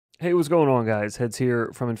Hey, what's going on, guys? Heads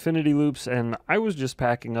here from Infinity Loops, and I was just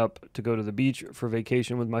packing up to go to the beach for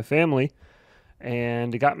vacation with my family,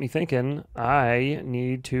 and it got me thinking I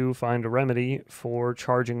need to find a remedy for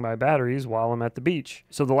charging my batteries while I'm at the beach.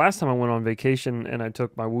 So the last time I went on vacation and I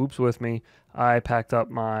took my Whoops with me, I packed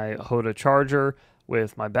up my Hoda charger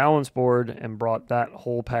with my balance board and brought that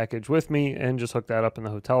whole package with me and just hooked that up in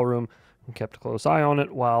the hotel room and kept a close eye on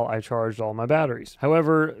it while I charged all my batteries.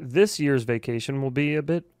 However, this year's vacation will be a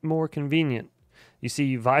bit more convenient. You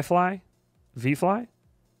see, Vifly,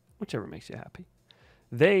 whichever makes you happy,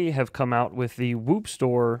 they have come out with the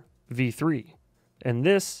Whoopstor V3. And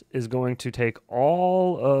this is going to take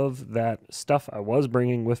all of that stuff I was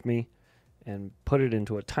bringing with me and put it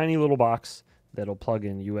into a tiny little box that'll plug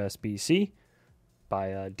in USB-C by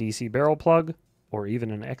a DC barrel plug or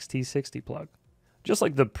even an XT60 plug. Just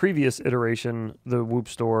like the previous iteration, the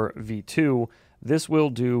Whoopstor V2, this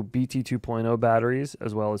will do BT 2.0 batteries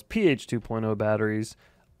as well as PH 2.0 batteries.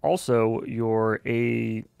 Also, your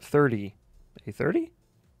A30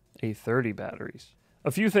 batteries.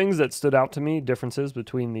 A few things that stood out to me, differences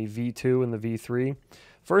between the V2 and the V3.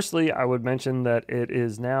 Firstly, I would mention that it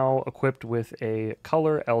is now equipped with a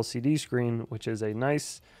color LCD screen, which is a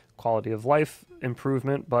nice quality of life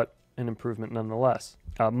improvement, but an improvement nonetheless.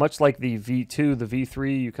 Much like the V2, the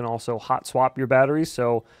V3, you can also hot swap your batteries.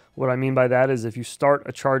 So what I mean by that is if you start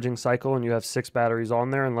a charging cycle and you have 6 batteries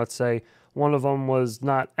on there, and let's say one of them was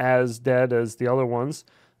not as dead as the other ones,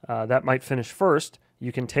 that might finish first.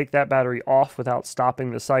 You can take that battery off without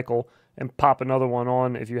stopping the cycle and pop another one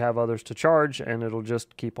on if you have others to charge, and it'll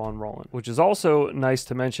just keep on rolling. Which is also nice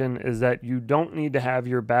to mention is that you don't need to have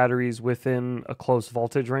your batteries within a close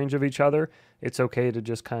voltage range of each other. It's okay to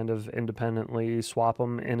just kind of independently swap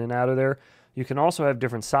them in and out of there. You can also have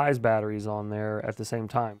different size batteries on there at the same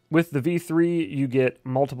time. With the V3, you get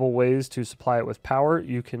multiple ways to supply it with power.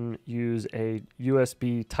 You can use a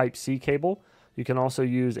USB Type-C cable. You can also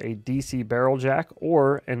use a DC barrel jack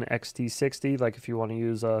or an XT60, like if you want to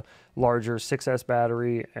use a larger 6S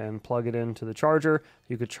battery and plug it into the charger,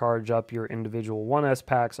 you could charge up your individual 1S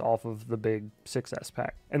packs off of the big 6S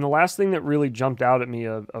pack. And the last thing that really jumped out at me,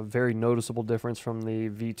 a very noticeable difference from the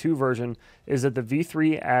V2 version, is that the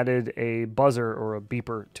V3 added a buzzer or a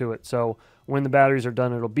beeper to it. So when the batteries are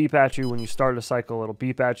done, it'll beep at you. When you start a cycle, it'll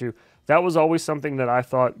beep at you. That was always something that I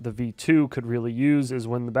thought the V2 could really use, is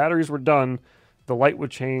when the batteries were done, the light would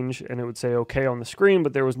change and it would say okay on the screen,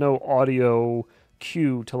 but there was no audio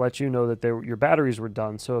cue to let you know that your batteries were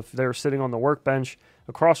done. So if they're sitting on the workbench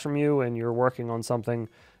across from you and you're working on something,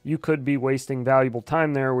 you could be wasting valuable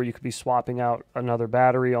time there where you could be swapping out another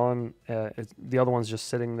battery on. The other one's just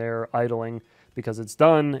sitting there idling because it's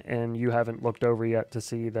done and you haven't looked over yet to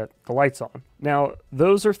see that the light's on. Now,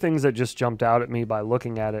 those are things that just jumped out at me by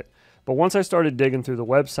looking at it. But once I started digging through the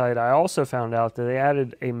website, I also found out that they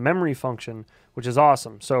added a memory function, which is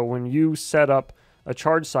awesome. So when you set up a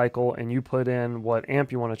charge cycle and you put in what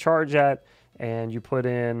amp you want to charge at, and you put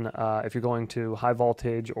in if you're going to high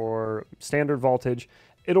voltage or standard voltage,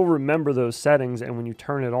 it'll remember those settings, and when you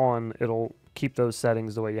turn it on, it'll keep those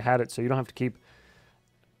settings the way you had it. So you don't have to keep...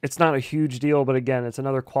 It's not a huge deal, but again, it's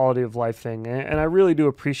another quality of life thing. And I really do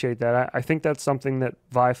appreciate that. I think that's something that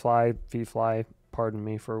Vifly, pardon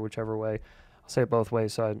me for whichever way, I'll say it both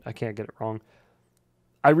ways so I can't get it wrong.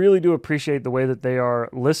 I really do appreciate the way that they are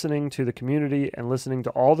listening to the community and listening to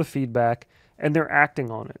all the feedback, and they're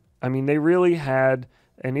acting on it. I mean, they really had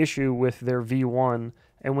an issue with their V1,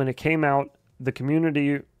 and when it came out, the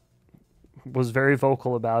community was very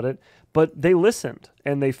vocal about it, but they listened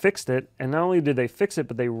and they fixed it. And not only did they fix it,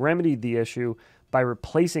 but they remedied the issue by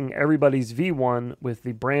replacing everybody's V1 with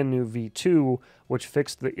the brand new V2, which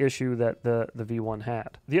fixed the issue that the V1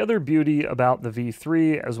 had. The other beauty about the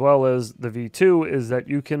V3 as well as the V2 is that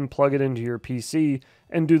you can plug it into your PC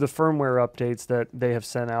and do the firmware updates that they have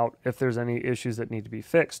sent out if there's any issues that need to be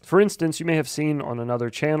fixed. For instance, you may have seen on another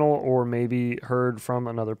channel or maybe heard from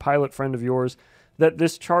another pilot friend of yours that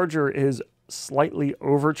this charger is slightly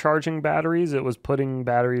overcharging batteries. It was putting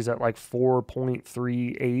batteries at like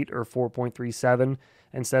 4.38 or 4.37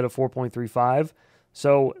 instead of 4.35.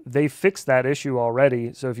 So they fixed that issue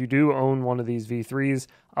already. So if you do own one of these V3s,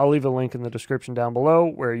 I'll leave a link in the description down below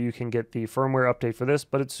where you can get the firmware update for this,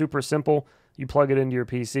 but it's super simple. You plug it into your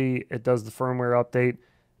PC, it does the firmware update,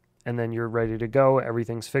 and then you're ready to go.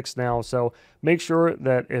 Everything's fixed now. So make sure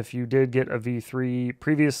that if you did get a V3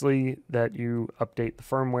 previously, that you update the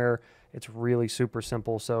firmware. It's really super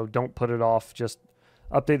simple, so don't put it off. Just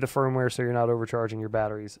update the firmware so you're not overcharging your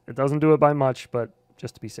batteries. It doesn't do it by much, but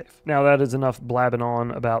just to be safe. Now that is enough blabbing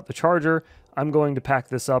on about the charger. I'm going to pack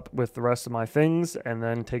this up with the rest of my things and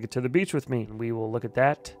then take it to the beach with me. We will look at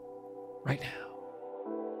that right now.